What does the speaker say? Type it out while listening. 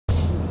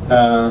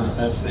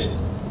Let's see.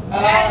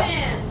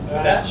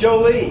 Is that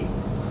Jolie?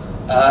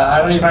 I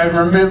don't even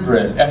remember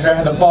it. After I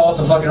had the balls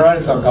to fucking write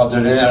a song called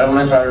Jolie, I don't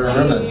know if I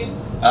remember it.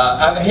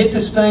 I've hit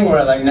this thing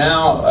where like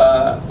now,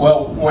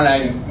 well, when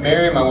I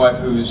married my wife,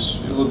 who's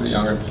a little bit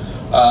younger,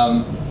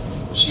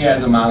 she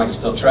has a mind like it's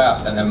still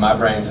trapped, and then my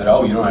brain said,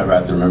 oh, you don't ever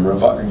have to remember a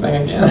fucking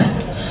thing again.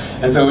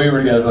 And so we were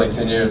together for like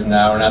 10 years, and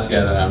now we're not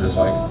together, and I'm just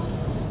like,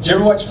 did you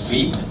ever watch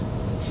Veep?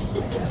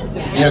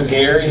 You know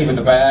Gary with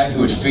the bag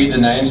who would feed the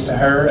names to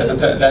her?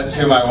 That's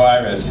who my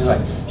wife is. She's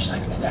like,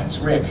 that's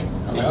Rick.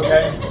 I'm like,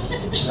 okay.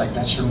 She's like,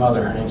 that's your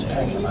mother, her name's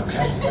Peggy. I'm like,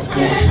 okay, that's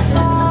good.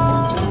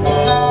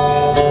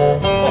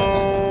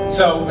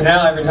 So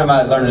now every time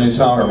I learn a new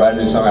song or write a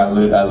new song, I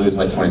lose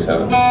like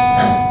 27.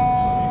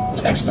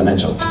 It's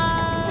exponential.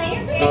 Play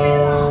your favorite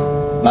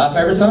song. My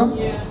favorite song?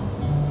 Yeah.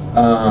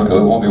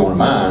 It won't be one of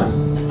mine.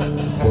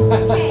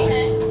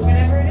 Okay,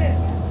 whatever it is.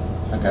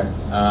 Okay.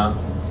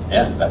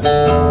 Yeah, that's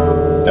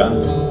done.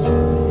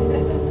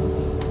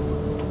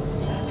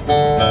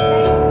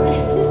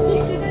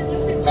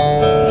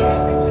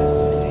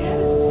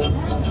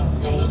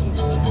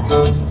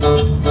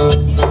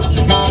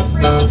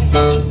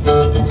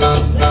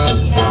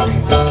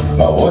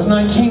 I was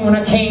 19 when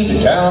I came to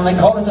town. They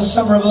called it the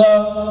summer of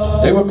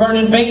love. They were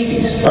burning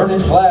babies, burning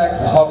flags,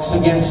 the hawks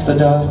against the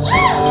doves.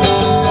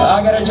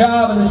 I got a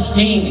job in the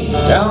steamy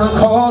down on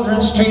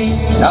Cauldron Street.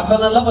 I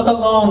fell in love with the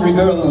laundry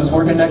girl who was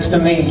working next to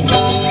me.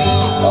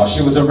 Oh,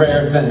 she was a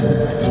rare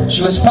thing.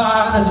 She was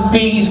fine as a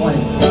bee's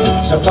wing,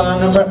 so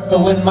fine her breath the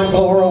wind might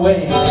blow her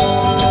away.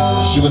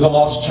 She was a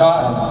lost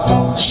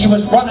child. She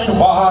was running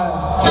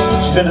wild.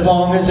 She said, as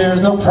long as there's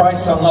no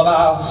price on love,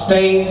 I'll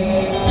stay.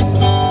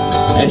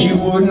 And you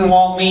wouldn't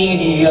want me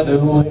any other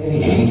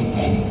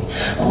way.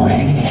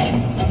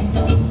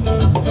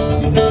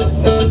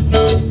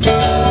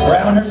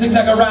 Around her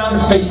zigzag around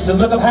her face, a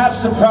look of half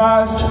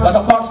surprise, like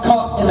a fox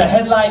caught in the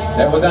headlight.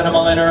 There was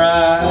animal in her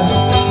eyes.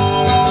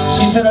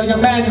 She said, oh,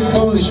 young man, you're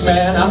foolish,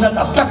 man. I'm not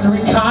the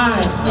factory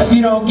kind. If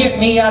you don't get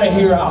me out of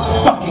here, I'll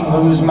fucking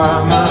lose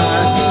my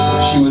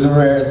mind. She was a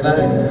rare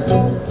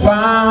thing,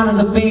 fine as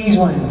a bee's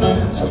wing,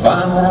 so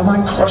fine that I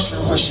might crush her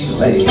where she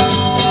lay.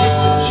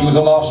 She was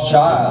a lost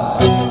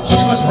child. She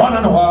was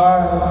running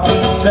wild.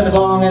 Said, as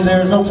long as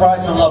there's no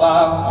price on love,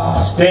 I'll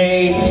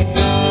stay.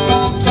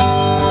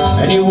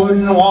 And you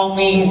wouldn't want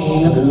me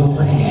any other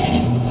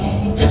way.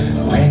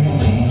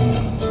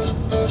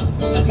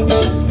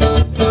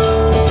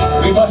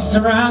 We bust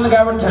around the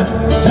Gower town,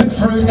 pick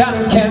fruit down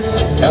in Kent,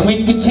 and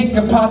we could take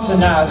our pots and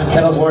knives and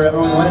kettles wherever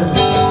we went.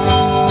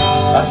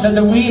 I said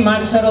that we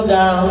might settle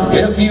down,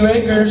 get a few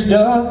acres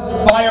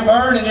dug, fire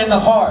burning in the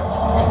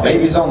hearth,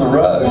 babies on the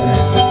rug.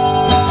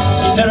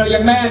 She said, oh,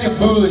 young man, you're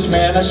foolish,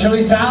 man. That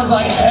surely sounds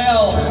like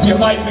hell. You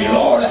might be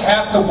lord of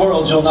half the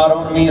world, you'll not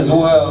own me as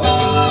well.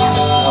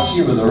 Oh,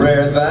 she was a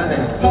rare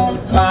thing,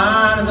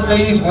 fine as a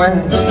bee's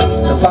wing,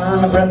 so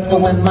fine the breath the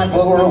wind might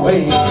blow her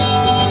away.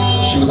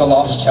 She was a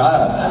lost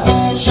child.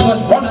 She was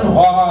running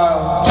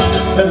wild.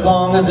 Said, as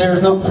long as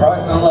there's no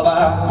price on love,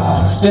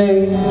 I'll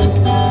stay.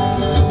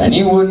 And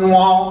you wouldn't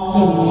want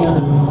any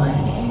other way.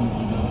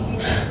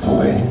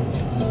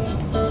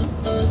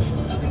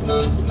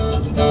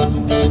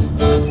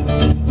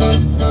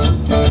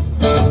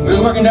 We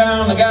were working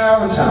down the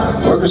Gower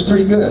time. Work was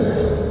pretty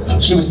good.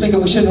 She was thinking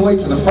we shouldn't wait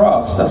for the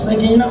frost. I was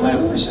thinking, you know,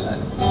 maybe we should.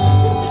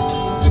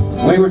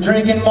 We were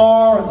drinking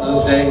more in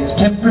those days.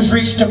 Tempers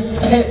reached a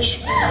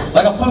pitch.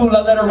 Like a fool,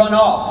 I let her run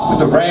off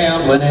with a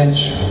rambling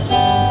itch.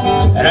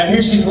 And I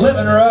hear she's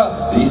living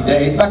rough these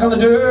days, back on the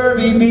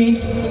Derby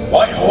beat.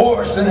 White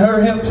horse in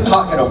her hip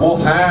pocket, a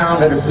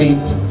wolfhound at her feet.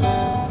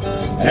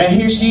 And I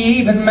hear she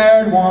even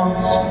married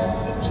once,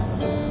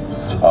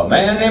 a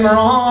man named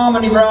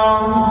Romney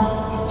Brown.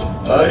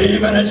 But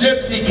even a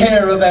gypsy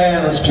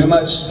caravan was too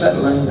much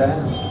settling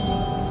down.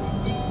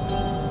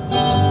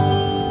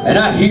 And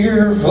I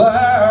hear her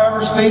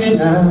flowers faded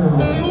now.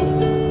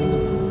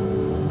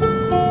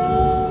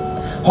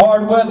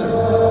 Hard weather,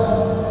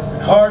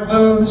 hard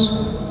booze.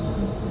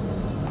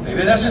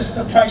 Maybe that's just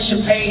the price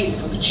you pay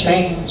for the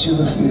change you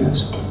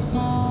refuse.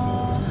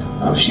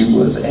 Oh, she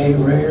was a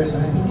rare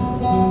thing.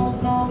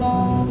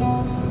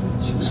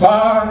 She was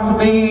fine as a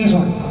bee's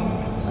wing.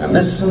 I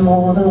miss her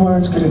more than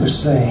words could ever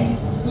say.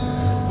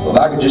 Well, if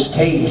I could just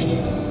taste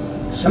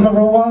some of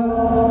her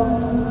wise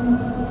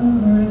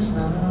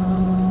now.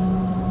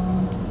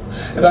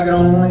 If I could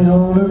only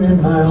hold her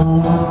in my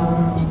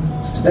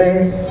arms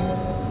today,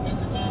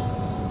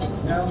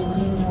 I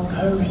wouldn't want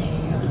her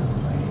any other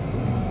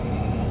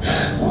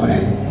way.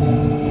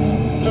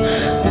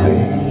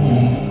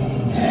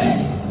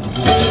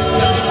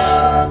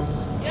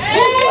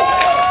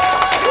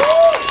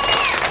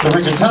 The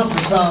Richard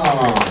Thompson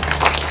song.